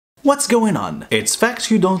What's going on? It's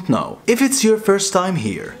facts you don't know. If it's your first time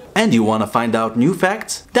here and you want to find out new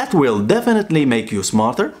facts that will definitely make you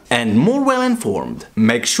smarter and more well informed,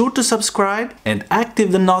 make sure to subscribe and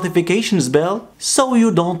activate the notifications bell so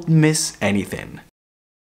you don't miss anything.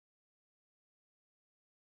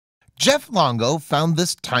 Jeff Longo found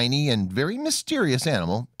this tiny and very mysterious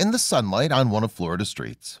animal in the sunlight on one of Florida's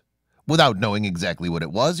streets. Without knowing exactly what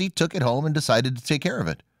it was, he took it home and decided to take care of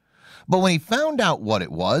it. But when he found out what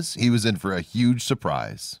it was, he was in for a huge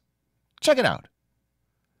surprise. Check it out.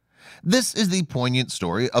 This is the poignant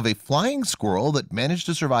story of a flying squirrel that managed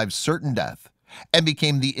to survive certain death and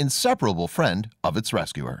became the inseparable friend of its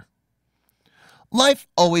rescuer. Life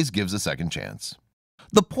always gives a second chance.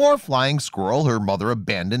 The poor flying squirrel her mother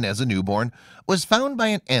abandoned as a newborn was found by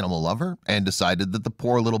an animal lover and decided that the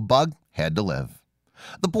poor little bug had to live.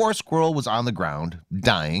 The poor squirrel was on the ground,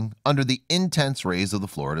 dying under the intense rays of the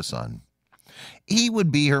Florida sun. He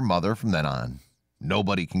would be her mother from then on.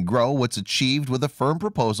 Nobody can grow what's achieved with a firm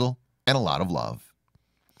proposal and a lot of love.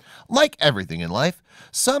 Like everything in life,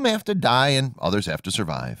 some have to die and others have to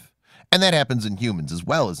survive. And that happens in humans as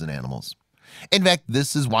well as in animals. In fact,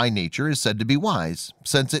 this is why nature is said to be wise,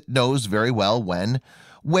 since it knows very well when,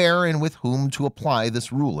 where, and with whom to apply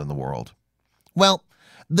this rule in the world. Well,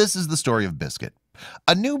 this is the story of Biscuit,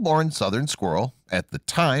 a newborn southern squirrel, at the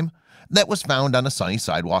time, that was found on a sunny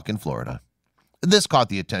sidewalk in Florida. This caught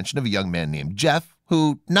the attention of a young man named Jeff,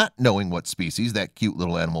 who, not knowing what species that cute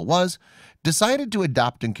little animal was, decided to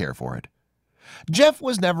adopt and care for it. Jeff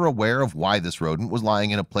was never aware of why this rodent was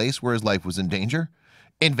lying in a place where his life was in danger.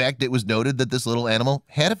 In fact, it was noted that this little animal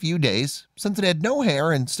had a few days, since it had no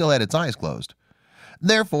hair and still had its eyes closed.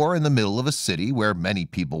 Therefore, in the middle of a city where many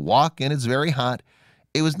people walk and it's very hot,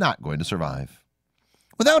 it was not going to survive.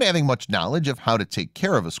 Without having much knowledge of how to take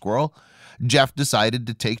care of a squirrel, Jeff decided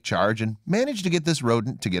to take charge and managed to get this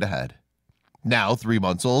rodent to get ahead. Now 3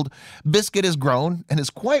 months old, Biscuit has grown and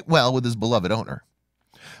is quite well with his beloved owner.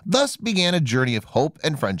 Thus began a journey of hope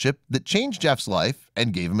and friendship that changed Jeff's life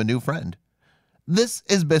and gave him a new friend. This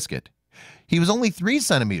is Biscuit. He was only 3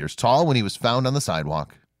 centimeters tall when he was found on the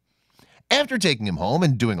sidewalk. After taking him home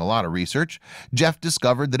and doing a lot of research, Jeff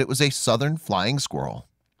discovered that it was a southern flying squirrel.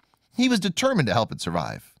 He was determined to help it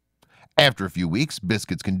survive. After a few weeks,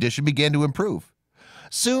 Biscuit's condition began to improve.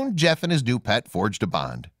 Soon, Jeff and his new pet forged a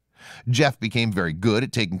bond. Jeff became very good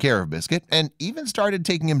at taking care of Biscuit and even started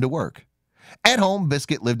taking him to work. At home,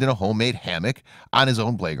 Biscuit lived in a homemade hammock on his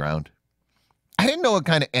own playground. I didn't know what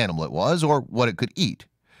kind of animal it was or what it could eat.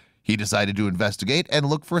 He decided to investigate and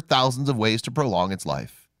look for thousands of ways to prolong its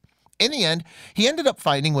life. In the end, he ended up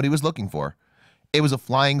finding what he was looking for. It was a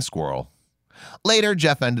flying squirrel. Later,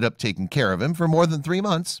 Jeff ended up taking care of him for more than 3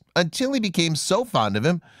 months until he became so fond of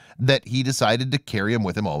him that he decided to carry him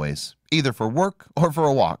with him always, either for work or for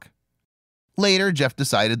a walk. Later, Jeff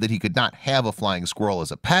decided that he could not have a flying squirrel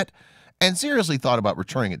as a pet and seriously thought about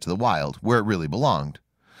returning it to the wild where it really belonged.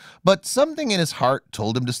 But something in his heart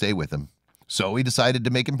told him to stay with him, so he decided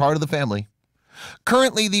to make him part of the family.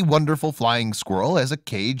 Currently, the wonderful flying squirrel has a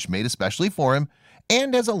cage made especially for him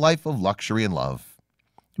and has a life of luxury and love.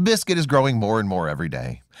 Biscuit is growing more and more every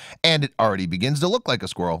day, and it already begins to look like a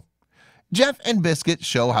squirrel. Jeff and Biscuit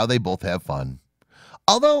show how they both have fun.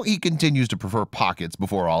 Although he continues to prefer pockets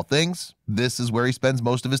before all things, this is where he spends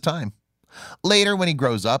most of his time. Later, when he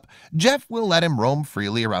grows up, Jeff will let him roam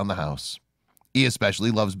freely around the house. He especially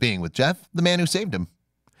loves being with Jeff, the man who saved him.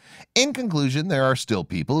 In conclusion, there are still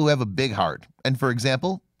people who have a big heart, and for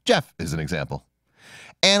example, Jeff is an example.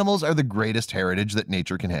 Animals are the greatest heritage that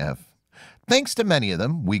nature can have. Thanks to many of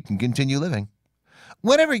them, we can continue living.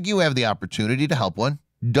 Whenever you have the opportunity to help one,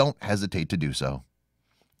 don't hesitate to do so.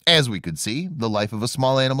 As we could see, the life of a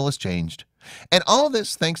small animal has changed, and all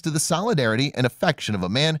this thanks to the solidarity and affection of a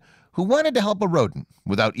man who wanted to help a rodent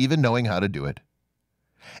without even knowing how to do it.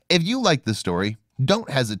 If you like this story, don't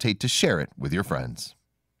hesitate to share it with your friends.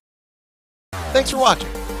 Thanks for watching.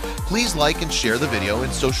 Please like and share the video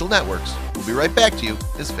in social networks. We'll be right back to you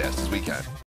as fast as we can.